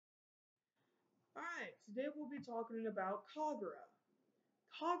Hi, today we'll be talking about Kagura.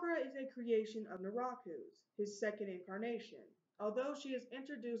 Kagura is a creation of Naraku's, his second incarnation, although she is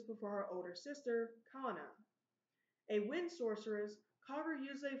introduced before her older sister, Kana. A wind sorceress, Kagura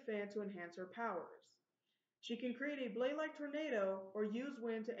uses a fan to enhance her powers. She can create a blade-like tornado or use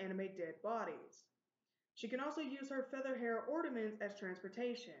wind to animate dead bodies. She can also use her feather hair ornaments as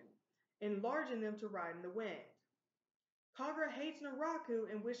transportation, enlarging them to ride in the wind. Kagura hates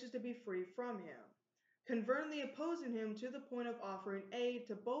Naraku and wishes to be free from him, covertly opposing him to the point of offering aid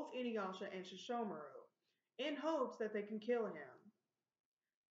to both Inuyasha and Shishomaru, in hopes that they can kill him.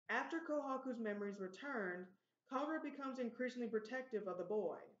 After Kohaku's memories return, Kagura becomes increasingly protective of the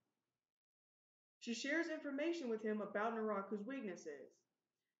boy. She shares information with him about Naraku's weaknesses.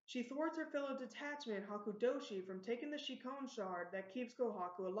 She thwarts her fellow detachment Hakudoshi from taking the Shikon shard that keeps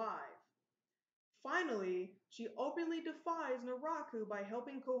Kohaku alive. Finally, she openly defies Naraku by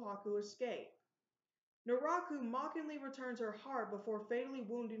helping Kohaku escape. Naraku mockingly returns her heart before fatally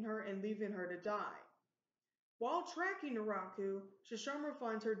wounding her and leaving her to die. While tracking Naraku, Shishomaru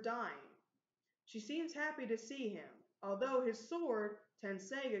finds her dying. She seems happy to see him, although his sword,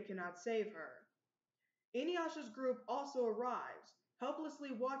 Tenseiga, cannot save her. Inuyasha's group also arrives, helplessly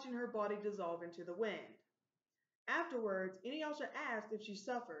watching her body dissolve into the wind. Afterwards, Inuyasha asks if she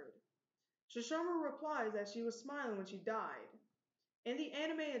suffered. Shishomaru replies that she was smiling when she died. In the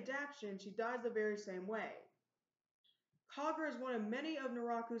anime adaptation, she dies the very same way. Kagura is one of many of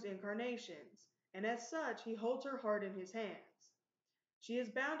Naraku's incarnations, and as such, he holds her heart in his hands. She is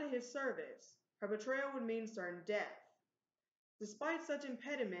bound to his service. Her betrayal would mean certain death. Despite such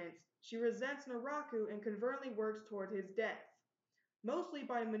impediments, she resents Naraku and covertly works toward his death, mostly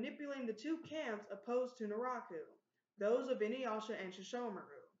by manipulating the two camps opposed to Naraku, those of Inuyasha and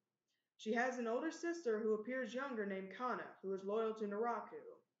Shishomaru. She has an older sister who appears younger named Kana, who is loyal to Naraku.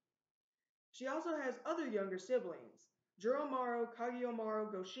 She also has other younger siblings, Juromaru,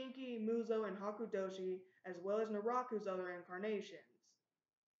 Kagyomaru, Goshinki, Muzo, and Hakudoshi, as well as Naraku's other incarnations.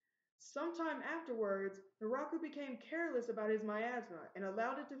 Sometime afterwards, Naraku became careless about his miasma and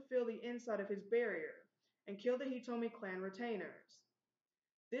allowed it to fill the inside of his barrier, and kill the Hitomi clan retainers.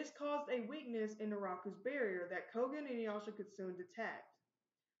 This caused a weakness in Naraku's barrier that Koga and Inuyasha could soon detect.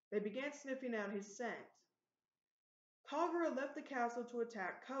 They began sniffing out his scent. Kagura left the castle to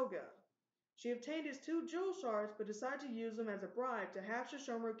attack Koga. She obtained his two jewel shards but decided to use them as a bribe to have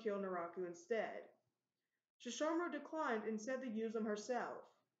Shishomaru kill Naraku instead. Shishomaru declined and said to use them herself.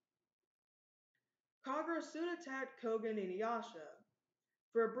 Kagura soon attacked Koga and Inuyasha.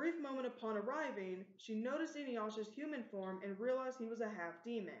 For a brief moment upon arriving, she noticed Inuyasha's human form and realized he was a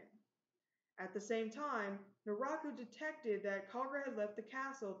half-demon. At the same time, Naraku detected that Kagura had left the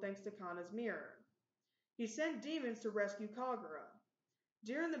castle thanks to Kana's mirror. He sent demons to rescue Kagura.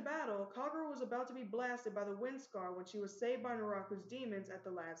 During the battle, Kagura was about to be blasted by the wind scar when she was saved by Naraku's demons at the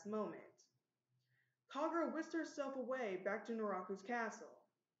last moment. Kagura whisked herself away back to Naraku's castle.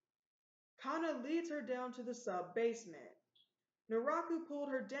 Kana leads her down to the sub-basement. Naraku pulled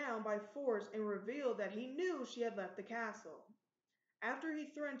her down by force and revealed that he knew she had left the castle. After he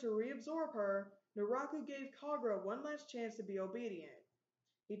threatened to reabsorb her, Naraku gave Kagura one last chance to be obedient.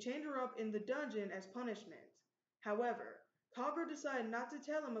 He chained her up in the dungeon as punishment. However, Kagura decided not to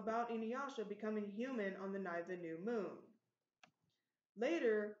tell him about Inuyasha becoming human on the night of the new moon.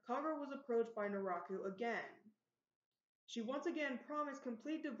 Later, Kagura was approached by Naraku again. She once again promised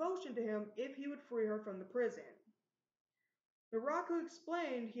complete devotion to him if he would free her from the prison. Naraku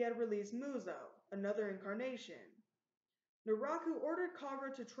explained he had released Muzo, another incarnation. Naraku ordered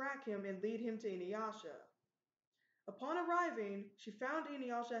Kagura to track him and lead him to Inuyasha. Upon arriving, she found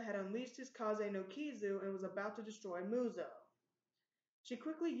Inuyasha had unleashed his Kaze no Kizu and was about to destroy Muzo. She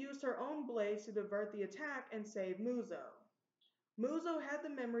quickly used her own blades to divert the attack and save Muzo. Muzo had the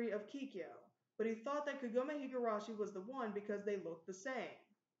memory of Kikyo, but he thought that Kagome Higurashi was the one because they looked the same.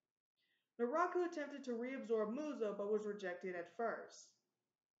 Naraku attempted to reabsorb Muzo but was rejected at first.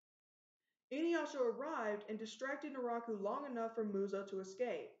 Inuyasha arrived and distracted Naraku long enough for Muzo to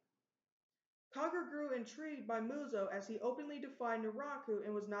escape. Kagura grew intrigued by Muzo as he openly defied Naraku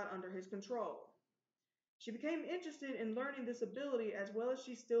and was not under his control. She became interested in learning this ability as well as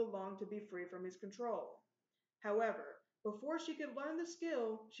she still longed to be free from his control. However, before she could learn the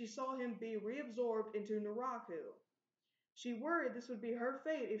skill, she saw him be reabsorbed into Naraku. She worried this would be her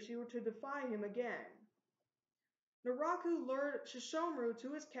fate if she were to defy him again. Naraku lured Shishomaru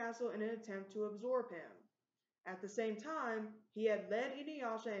to his castle in an attempt to absorb him. At the same time, he had led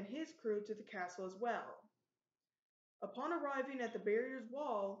Inuyasha and his crew to the castle as well. Upon arriving at the barrier's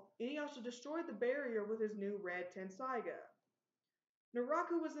wall, Inuyasha destroyed the barrier with his new red Tenseiga.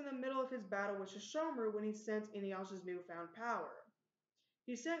 Naraku was in the middle of his battle with Sesshomaru when he sensed Inuyasha's newfound power.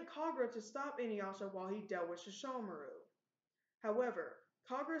 He sent Kagura to stop Inuyasha while he dealt with Sesshomaru. However,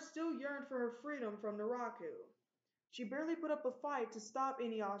 Kagura still yearned for her freedom from Naraku. She barely put up a fight to stop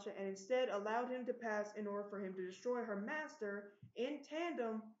Inuyasha and instead allowed him to pass in order for him to destroy her master in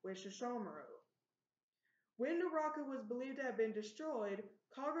tandem with Sesshomaru. When Naraku was believed to have been destroyed,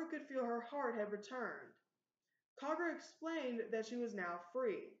 Kagura could feel her heart had returned. Kagura explained that she was now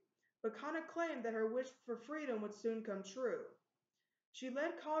free, but Kana claimed that her wish for freedom would soon come true. She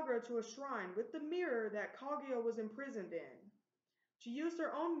led Kagura to a shrine with the mirror that Kaguya was imprisoned in. She used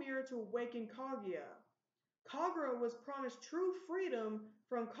her own mirror to awaken Kaguya. Kagura was promised true freedom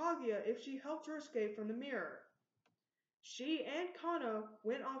from Kaguya if she helped her escape from the mirror. She and Kana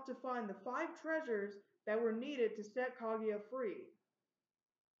went off to find the 5 treasures that were needed to set Kaguya free.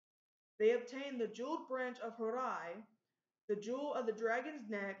 They obtained the jeweled branch of Horai, the jewel of the dragon's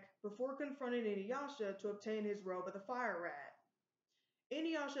neck, before confronting Inuyasha to obtain his robe of the fire rat.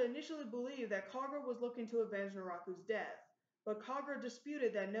 Inuyasha initially believed that Kagura was looking to avenge Naraku's death, but Kagura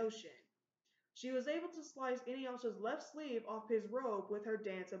disputed that notion. She was able to slice Inuyasha's left sleeve off his robe with her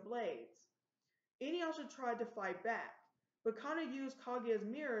dance of blades. Inuyasha tried to fight back, but Kana used Kaguya's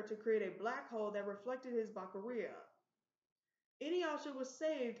mirror to create a black hole that reflected his Bakuria. Inuyasha was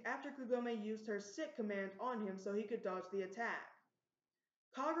saved after Kagome used her sit command on him so he could dodge the attack.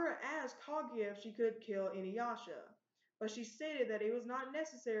 Kagura asked Kaguya if she could kill Inuyasha, but she stated that it was not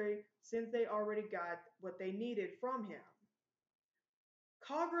necessary since they already got what they needed from him.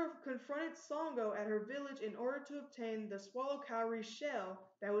 Kagura confronted Songo at her village in order to obtain the swallow cowrie shell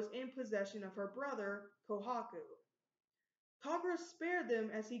that was in possession of her brother, Kohaku. Kagura spared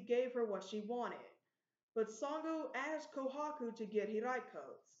them as he gave her what she wanted, but Songo asked Kohaku to get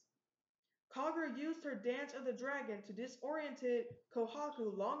Hiraiko's. Kagura used her Dance of the Dragon to disorient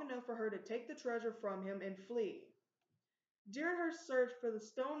Kohaku long enough for her to take the treasure from him and flee. During her search for the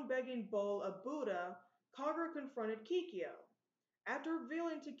stone-begging bowl of Buddha, Kagura confronted Kikyo. After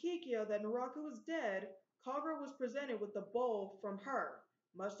revealing to Kikyo that Naraku was dead, Kagura was presented with the bowl from her,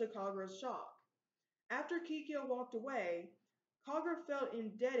 much to Kagura's shock. After Kikyo walked away, Kagura felt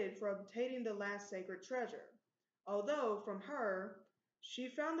indebted for obtaining the last sacred treasure. Although, from her, she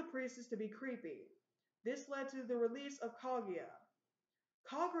found the priestess to be creepy. This led to the release of Kaguya.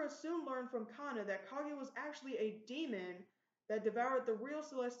 Kagura soon learned from Kana that Kaguya was actually a demon that devoured the real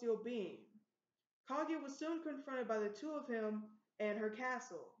celestial being. Kaguya was soon confronted by the two of him and her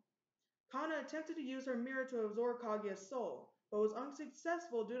castle. Kana attempted to use her mirror to absorb Kaguya's soul, but was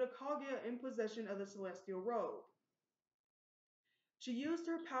unsuccessful due to Kaguya in possession of the celestial robe. She used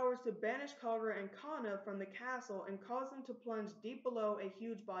her powers to banish Kagura and Kana from the castle and cause them to plunge deep below a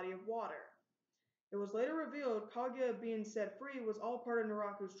huge body of water. It was later revealed Kaguya being set free was all part of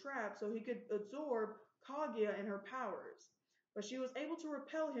Naraku's trap so he could absorb Kaguya and her powers, but she was able to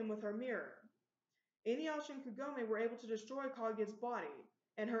repel him with her mirror. Inuyasha and Kagome were able to destroy Kaguya's body,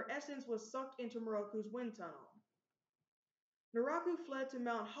 and her essence was sucked into Miroku's wind tunnel. Naraku fled to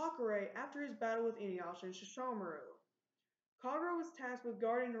Mount Hakare after his battle with Inuyasha and Sesshomaru. Kagura was tasked with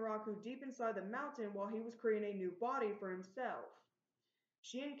guarding Naraku deep inside the mountain while he was creating a new body for himself.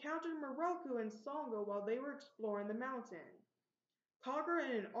 She encountered Miroku and Songo while they were exploring the mountain. Kagura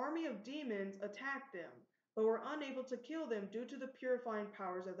and an army of demons attacked them, but were unable to kill them due to the purifying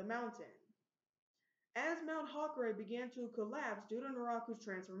powers of the mountain. As Mount Hakare began to collapse due to Naraku's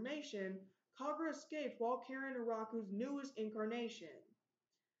transformation, Kagura escaped while carrying Naraku's newest incarnation.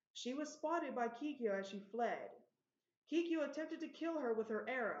 She was spotted by Kikyo as she fled. Kikyo attempted to kill her with her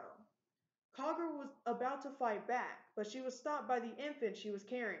arrow. Kagura was about to fight back, but she was stopped by the infant she was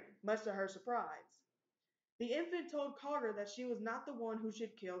carrying, much to her surprise. The infant told Kagura that she was not the one who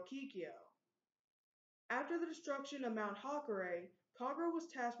should kill Kikyo. After the destruction of Mount Hakare, Kagura was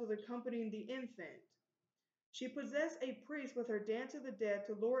tasked with accompanying the infant. She possessed a priest with her Dance of the Dead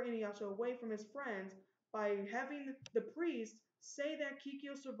to lure Inuyasha away from his friends by having the priest say that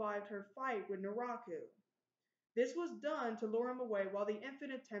Kikyo survived her fight with Naraku. This was done to lure him away while the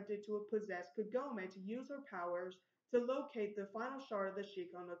infant attempted to possess Kagome to use her powers to locate the final shard of the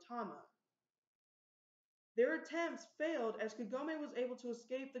Shiko no Tama. Their attempts failed as Kagome was able to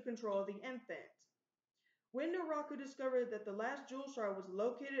escape the control of the infant. When Naraku discovered that the last jewel shard was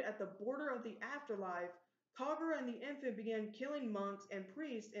located at the border of the afterlife, Kagura and the infant began killing monks and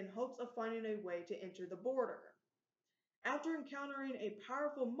priests in hopes of finding a way to enter the border. After encountering a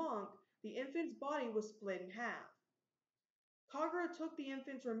powerful monk, the infant's body was split in half. Kagura took the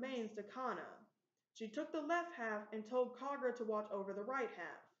infant's remains to Kana. She took the left half and told Kagura to watch over the right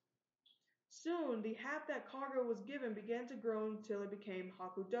half. Soon, the half that Kagura was given began to grow until it became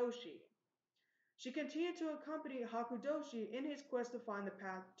Hakudoshi. She continued to accompany Hakudoshi in his quest to find the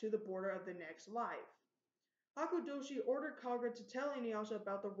path to the border of the next life. Hakudoshi ordered Kagura to tell Inuyasha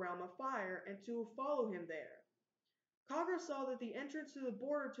about the realm of fire and to follow him there. Kagura saw that the entrance to the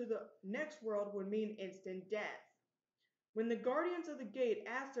border to the next world would mean instant death. When the guardians of the gate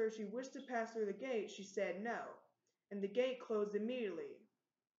asked her if she wished to pass through the gate, she said no, and the gate closed immediately.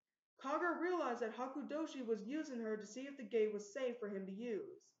 Kagura realized that Hakudoshi was using her to see if the gate was safe for him to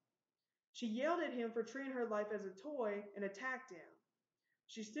use. She yelled at him for treating her life as a toy and attacked him.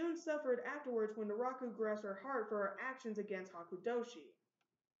 She soon suffered afterwards when Naraku grasped her heart for her actions against Hakudoshi.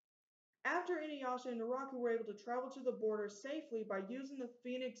 After Inuyasha and Naraku were able to travel to the border safely by using the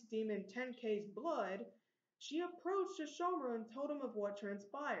Phoenix Demon Tenkei's blood, she approached Sesshomaru and told him of what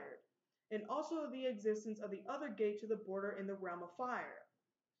transpired, and also of the existence of the other gate to the border in the realm of fire.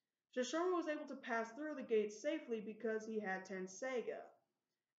 Sesshomaru was able to pass through the gate safely because he had Tenseiga.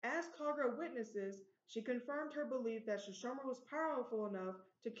 As Kagura witnesses, she confirmed her belief that Sesshomaru was powerful enough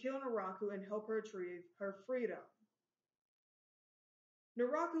to kill Naraku and help her retrieve her freedom.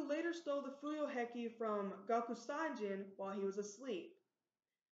 Naraku later stole the Fuyoheki from Gakusanjin while he was asleep.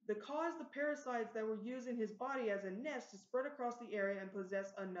 This caused the parasites that were used in his body as a nest to spread across the area and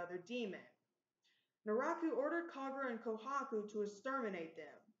possess another demon. Naraku ordered Kagura and Kohaku to exterminate them.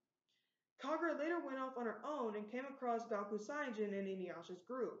 Kagura later went off on her own and came across Gakusanjin and Inuyasha's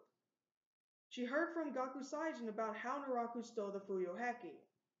group. She heard from Gakusanjin about how Naraku stole the Fuyoheki.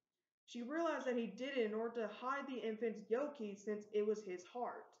 She realized that he did it in order to hide the infant's yoki since it was his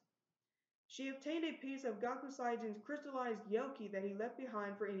heart. She obtained a piece of Gakusanjin's crystallized yoki that he left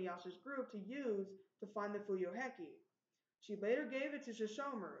behind for Inuyasha's group to use to find the Fuyoheki. She later gave it to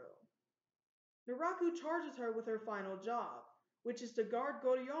Sesshomaru. Naraku charges her with her final job, which is to guard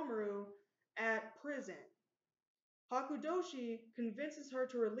Goryomaru at prison. Hakudoshi convinces her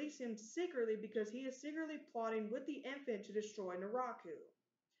to release him secretly because he is secretly plotting with the infant to destroy Naraku.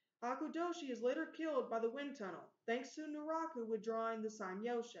 Hakudoshi is later killed by the wind tunnel, thanks to Naraku withdrawing the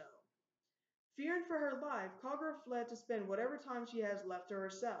Sanyosho. Fearing for her life, Kagura fled to spend whatever time she has left to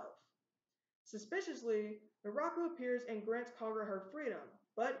herself. Suspiciously, Naraku appears and grants Kagura her freedom,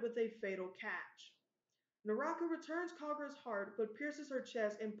 but with a fatal catch. Naraku returns Kagura's heart but pierces her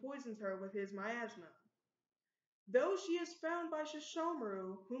chest and poisons her with his miasma. Though she is found by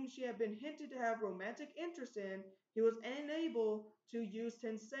Sesshomaru, whom she had been hinted to have romantic interest in, he was unable to use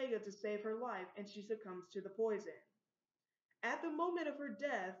Tenseiga to save her life and she succumbs to the poison. At the moment of her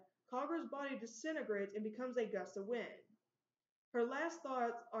death, Kagura's body disintegrates and becomes a gust of wind. Her last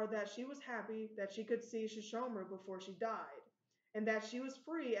thoughts are that she was happy that she could see Sesshomaru before she died, and that she was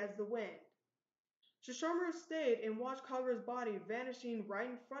free as the wind. Sesshomaru stayed and watched Kagura's body vanishing right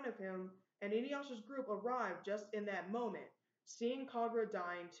in front of him, and Inuyasha's group arrived just in that moment, seeing Kagura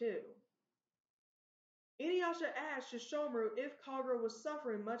dying too. Inuyasha asked Sesshomaru if Kagura was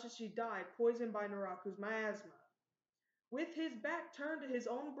suffering much as she died, poisoned by Naraku's miasma. With his back turned to his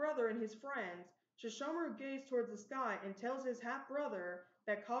own brother and his friends, Sesshomaru gazed towards the sky and tells his half-brother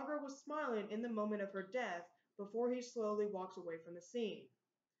that Kagura was smiling in the moment of her death before he slowly walks away from the scene.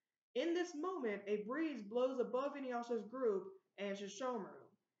 In this moment, a breeze blows above Inuyasha's group and Sesshomaru,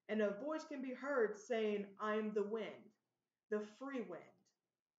 and a voice can be heard saying, "I am the wind, the free wind."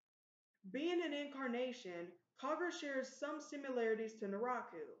 Being an incarnation, Kagura shares some similarities to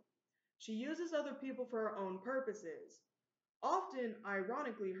Naraku. She uses other people for her own purposes. Often,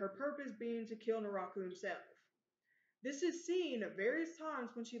 ironically, her purpose being to kill Naraku himself. This is seen at various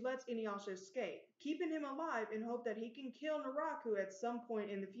times when she lets Inuyasha escape, keeping him alive in hope that he can kill Naraku at some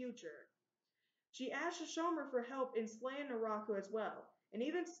point in the future. She asks Sesshomaru for help in slaying Naraku as well, and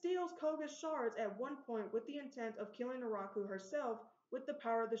even steals Koga's shards at one point with the intent of killing Naraku herself with the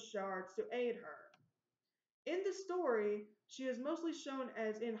power of the shards to aid her. In the story, she is mostly shown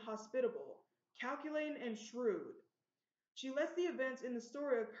as inhospitable, calculating, and shrewd. She lets the events in the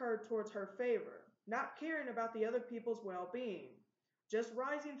story occur towards her favor, not caring about the other people's well-being, just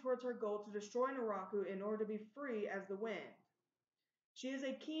rising towards her goal to destroy Naraku in order to be free as the wind. She is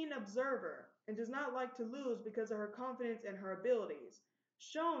a keen observer and does not like to lose because of her confidence and her abilities,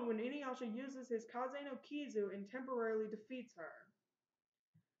 shown when Inuyasha uses his Kaze no Kizu and temporarily defeats her.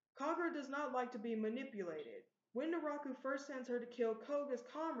 Kagura does not like to be manipulated. When Naraku first sends her to kill Koga's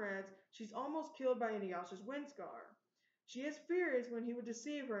comrades, she's almost killed by Inuyasha's wind scar. She is furious when he would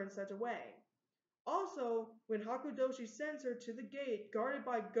deceive her in such a way. Also, when Hakudoshi sends her to the gate guarded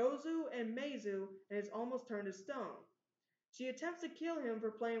by Gozu and Meizu and is almost turned to stone. She attempts to kill him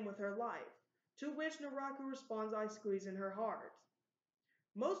for playing with her life, to which Naraku responds by squeezing her heart.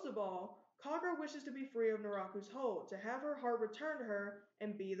 Most of all, Kagura wishes to be free of Naraku's hold, to have her heart returned to her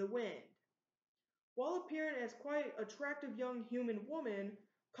and be the wind. While appearing as quite attractive young human woman,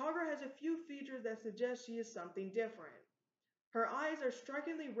 Kagura has a few features that suggest she is something different. Her eyes are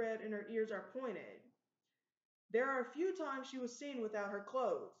strikingly red and her ears are pointed. There are a few times she was seen without her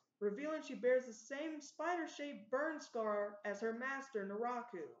clothes, revealing she bears the same spider-shaped burn scar as her master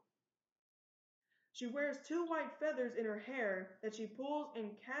Naraku. She wears two white feathers in her hair that she pulls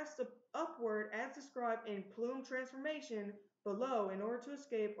and casts upward as described in plume transformation below in order to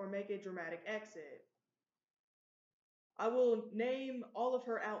escape or make a dramatic exit. I will name all of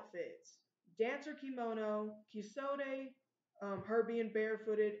her outfits. Dancer kimono, kisode, her being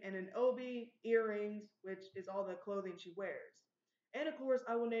barefooted, and an obi, earrings, which is all the clothing she wears. And of course,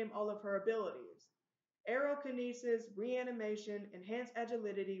 I will name all of her abilities. Aerokinesis, reanimation, enhanced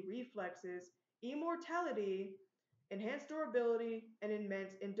agility, reflexes, immortality, enhanced durability, and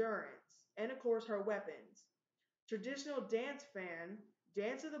immense endurance. And of course, her weapons. Traditional dance fan,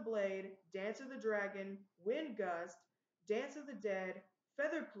 Dance of the Blade, Dance of the Dragon, Wind Gust, Dance of the Dead,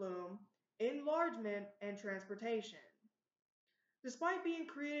 Feather Plume, Enlargement, and Transportation. Despite being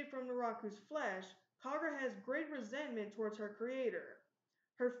created from Naraku's flesh, Kagura has great resentment towards her creator.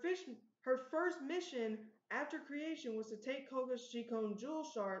 Her first mission after creation was to take Koga's Shikon jewel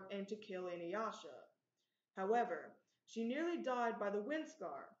shard and to kill Inuyasha. However, she nearly died by the wind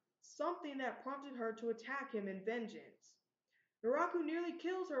scar, something that prompted her to attack him in vengeance. Naraku nearly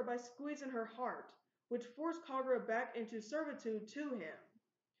kills her by squeezing her heart, which forced Kagura back into servitude to him.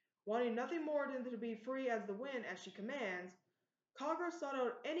 Wanting nothing more than to be free as the wind as she commands, Kagura sought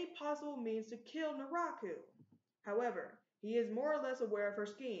out any possible means to kill Naraku. However, he is more or less aware of her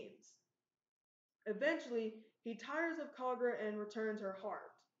schemes. Eventually, he tires of Kagura and returns her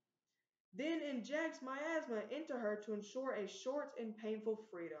heart, then injects miasma into her to ensure a short and painful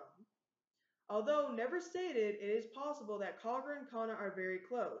freedom. Although never stated, it is possible that Kagura and Kana are very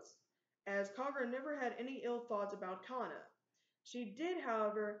close, as Kagura never had any ill thoughts about Kana. She did,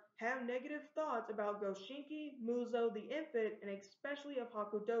 however, have negative thoughts about Goshinki, Muzo, the infant, and especially of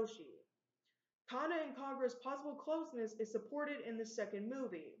Hakudoshi. Kana and Kagura's possible closeness is supported in the second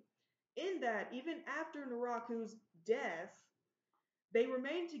movie, in that even after Naraku's death, they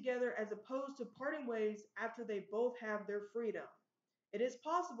remain together as opposed to parting ways after they both have their freedom. It is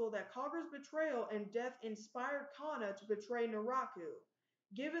possible that Kagura's betrayal and death inspired Kana to betray Naraku,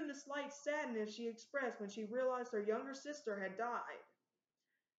 given the slight sadness she expressed when she realized her younger sister had died.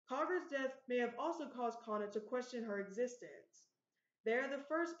 Kagura's death may have also caused Kana to question her existence. They are the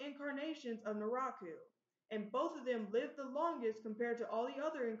first incarnations of Naraku, and both of them lived the longest compared to all the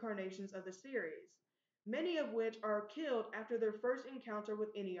other incarnations of the series, many of which are killed after their first encounter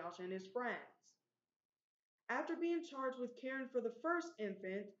with Inuyasha and his friends. After being charged with caring for the first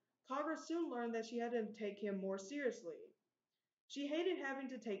infant, Kagura soon learned that she had to take him more seriously. She hated having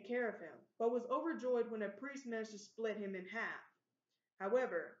to take care of him, but was overjoyed when a priest managed to split him in half.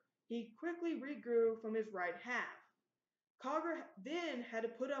 However, he quickly regrew from his right half. Kagura then had to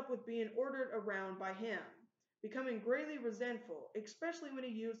put up with being ordered around by him, becoming greatly resentful, especially when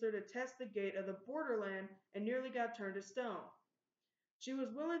he used her to test the gate of the borderland and nearly got turned to stone. She was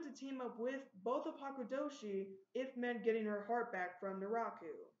willing to team up with both of Hakudoshi if meant getting her heart back from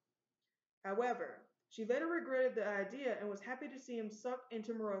Naraku. However, she later regretted the idea and was happy to see him sucked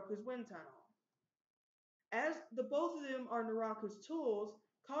into Moroku's wind tunnel. As the both of them are Naraku's tools,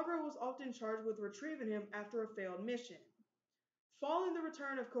 Kagura was often charged with retrieving him after a failed mission. Following the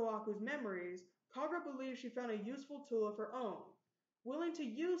return of Kohaku's memories, Kagura believes she found a useful tool of her own, willing to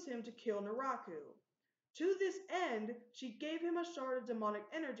use him to kill Naraku. To this end, she gave him a shard of demonic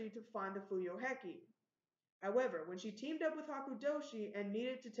energy to find the Fuyoheki. However, when she teamed up with Hakudoshi and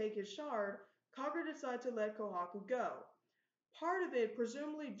needed to take his shard, Kagura decided to let Kohaku go. Part of it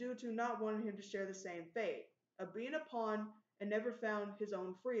presumably due to not wanting him to share the same fate, of being a pawn and never found his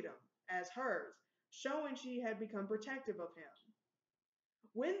own freedom, as hers, showing she had become protective of him.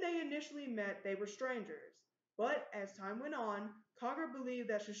 When they initially met, they were strangers, but as time went on, Kagura believed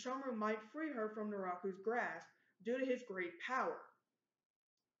that Sesshomaru might free her from Naraku's grasp due to his great power.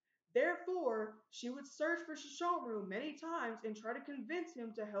 Therefore, she would search for Sesshomaru many times and try to convince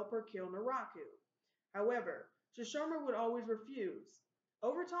him to help her kill Naraku. However, Sesshomaru would always refuse.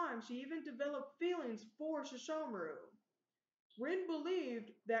 Over time, she even developed feelings for Sesshomaru. Rin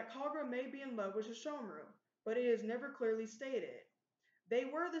believed that Kagura may be in love with Sesshomaru, but it is never clearly stated. They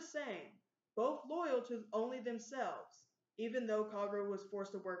were the same, both loyal to only themselves. Even though Kagura was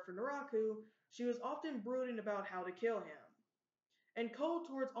forced to work for Naraku, she was often brooding about how to kill him, and cold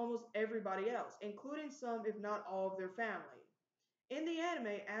towards almost everybody else, including some if not all of their family. In the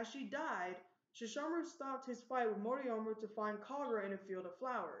anime, as she died, Shishomaru stopped his fight with Moriyomaru to find Kagura in a field of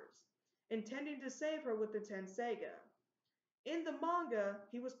flowers, intending to save her with the Tenseiga. In the manga,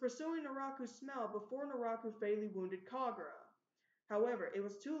 he was pursuing Naraku's smell before Naraku fatally wounded Kagura. However, it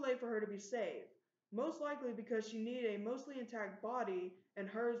was too late for her to be saved, most likely because she needed a mostly intact body and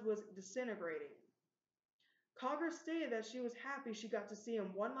hers was disintegrating. Kagura stated that she was happy she got to see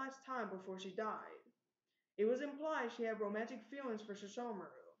him one last time before she died. It was implied she had romantic feelings for Shishomaru.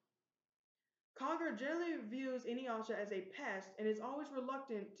 Kagura generally views Inuyasha as a pest and is always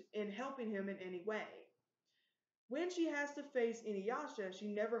reluctant in helping him in any way. When she has to face Inuyasha, she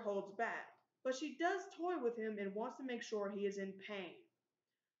never holds back, but she does toy with him and wants to make sure he is in pain.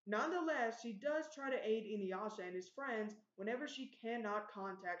 Nonetheless, she does try to aid Inuyasha and his friends whenever she cannot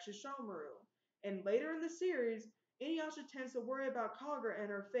contact Shishomaru. And later in the series, Inuyasha tends to worry about Kagura and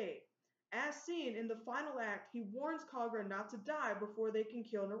her fate. As seen in the final act, he warns Kagura not to die before they can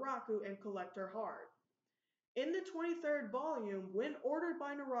kill Naraku and collect her heart. In the 23rd volume, when ordered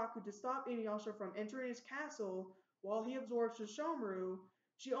by Naraku to stop Inuyasha from entering his castle while he absorbs Shishomaru,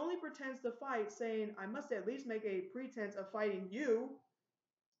 she only pretends to fight, saying, "I must at least make a pretense of fighting you."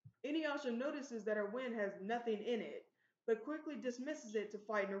 Inuyasha notices that her wind has nothing in it, but quickly dismisses it to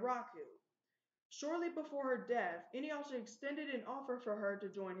fight Naraku. Shortly before her death, Inuyasha extended an offer for her to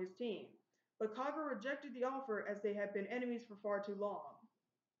join his team, but Kagura rejected the offer as they had been enemies for far too long.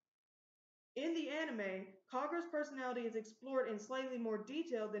 In the anime, Kagura's personality is explored in slightly more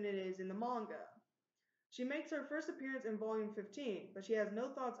detail than it is in the manga. She makes her first appearance in volume 15, but she has no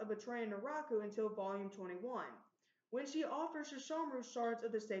thoughts of betraying Naraku until volume 21, when she offers Shishomaru shards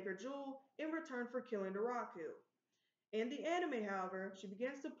of the sacred jewel in return for killing Naraku. In the anime, however, she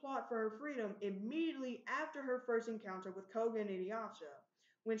begins to plot for her freedom immediately after her first encounter with Koga and Inuyasha,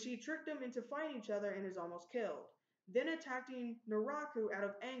 when she tricked them into fighting each other and is almost killed, then attacking Naraku out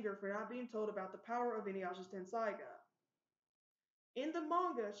of anger for not being told about the power of Inuyasha's Tenseiga. In the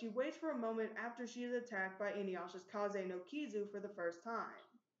manga, she waits for a moment after she is attacked by Inuyasha's Kaze no Kizu for the first time.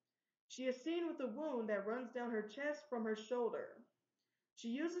 She is seen with a wound that runs down her chest from her shoulder. She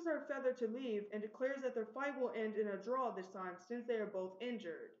uses her feather to leave and declares that their fight will end in a draw this time since they are both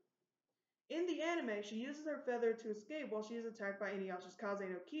injured. In the anime, she uses her feather to escape while she is attacked by Inuyasha's Kaze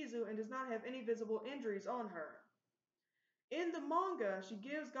no Kizu and does not have any visible injuries on her. In the manga, she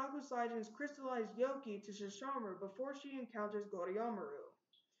gives Gaku Saijin's crystallized Yoki to Shishomaru before she encounters Goryomaru.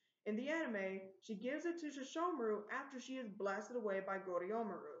 In the anime, she gives it to Shishomaru after she is blasted away by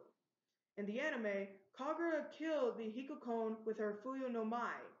Goryomaru. In the anime, Kagura killed the Hikokon with her Fuyo no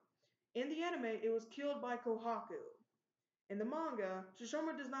Mai. In the anime, it was killed by Kohaku. In the manga,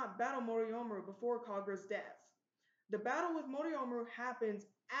 Shishomaru does not battle Moriyomaru before Kagura's death. The battle with Moriyomaru happens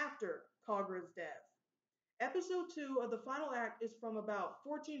after Kagura's death. Episode 2 of the final act is from about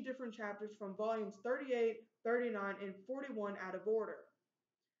 14 different chapters from volumes 38, 39, and 41 out of order.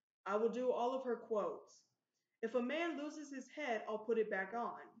 I will do all of her quotes. "If a man loses his head, I'll put it back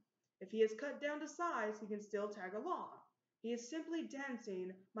on. If he is cut down to size, he can still tag along. He is simply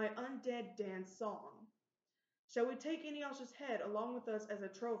dancing my undead dance song. Shall we take Inuyasha's head along with us as a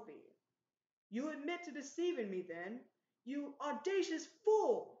trophy? You admit to deceiving me then? You audacious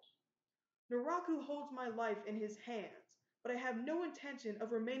fool! Naraku holds my life in his hands, but I have no intention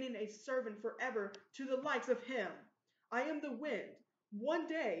of remaining a servant forever to the likes of him. I am the wind. One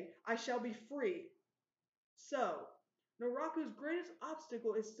day I shall be free." So, Naraku's greatest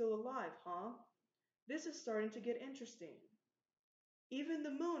obstacle is still alive, huh? This is starting to get interesting. Even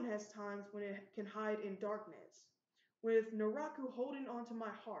the moon has times when it can hide in darkness. With Naraku holding onto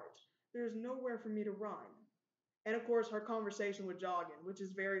my heart, there is nowhere for me to run. And of course, her conversation with Joggin, which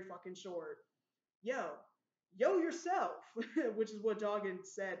is very fucking short. Yo yourself, which is what Joggin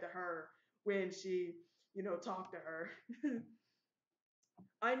said to her when she, talked to her.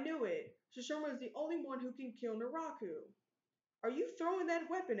 "I knew it. Shishomaru is the only one who can kill Naraku. Are you throwing that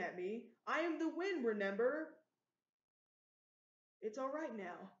weapon at me? I am the wind, remember?" "It's alright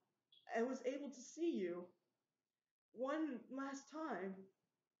now. I was able to see you. One last time.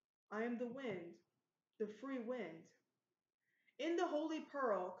 I am the wind. The free wind." In the Holy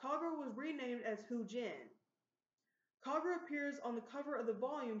Pearl, Kagura was renamed as Hujin. Kagura appears on the cover of the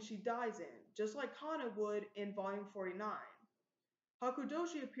volume she dies in, just like Kana would in volume 49.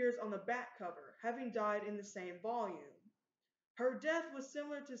 Hakudoshi appears on the back cover, having died in the same volume. Her death was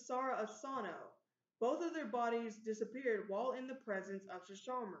similar to Sara Asano. Both of their bodies disappeared while in the presence of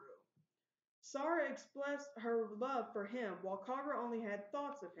Shishomaru. Sara expressed her love for him, while Kagura only had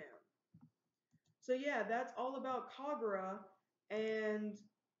thoughts of him. So yeah, that's all about Kagura, and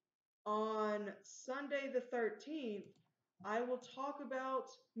on Sunday the 13th, I will talk about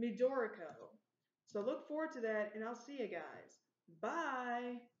Midoriko. So look forward to that, and I'll see you guys.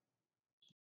 Bye!